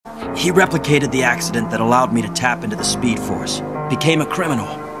He replicated the accident that allowed me to tap into the Speed Force. Became a criminal.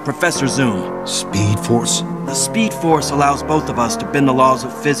 Professor Zoom. Speed Force? The Speed Force allows both of us to bend the laws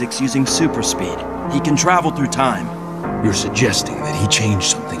of physics using super speed. He can travel through time. You're suggesting that he changed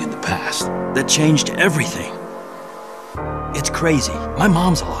something in the past? That changed everything. It's crazy. My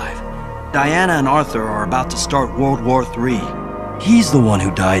mom's alive. Diana and Arthur are about to start World War III. He's the one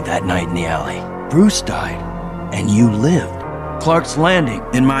who died that night in the alley. Bruce died, and you lived. Clark's Landing.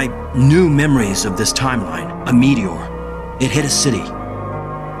 In my new memories of this timeline, a meteor. It hit a city.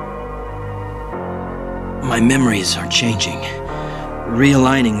 My memories are changing,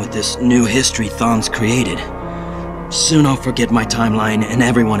 realigning with this new history Thawne's created. Soon I'll forget my timeline and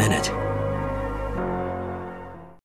everyone in it.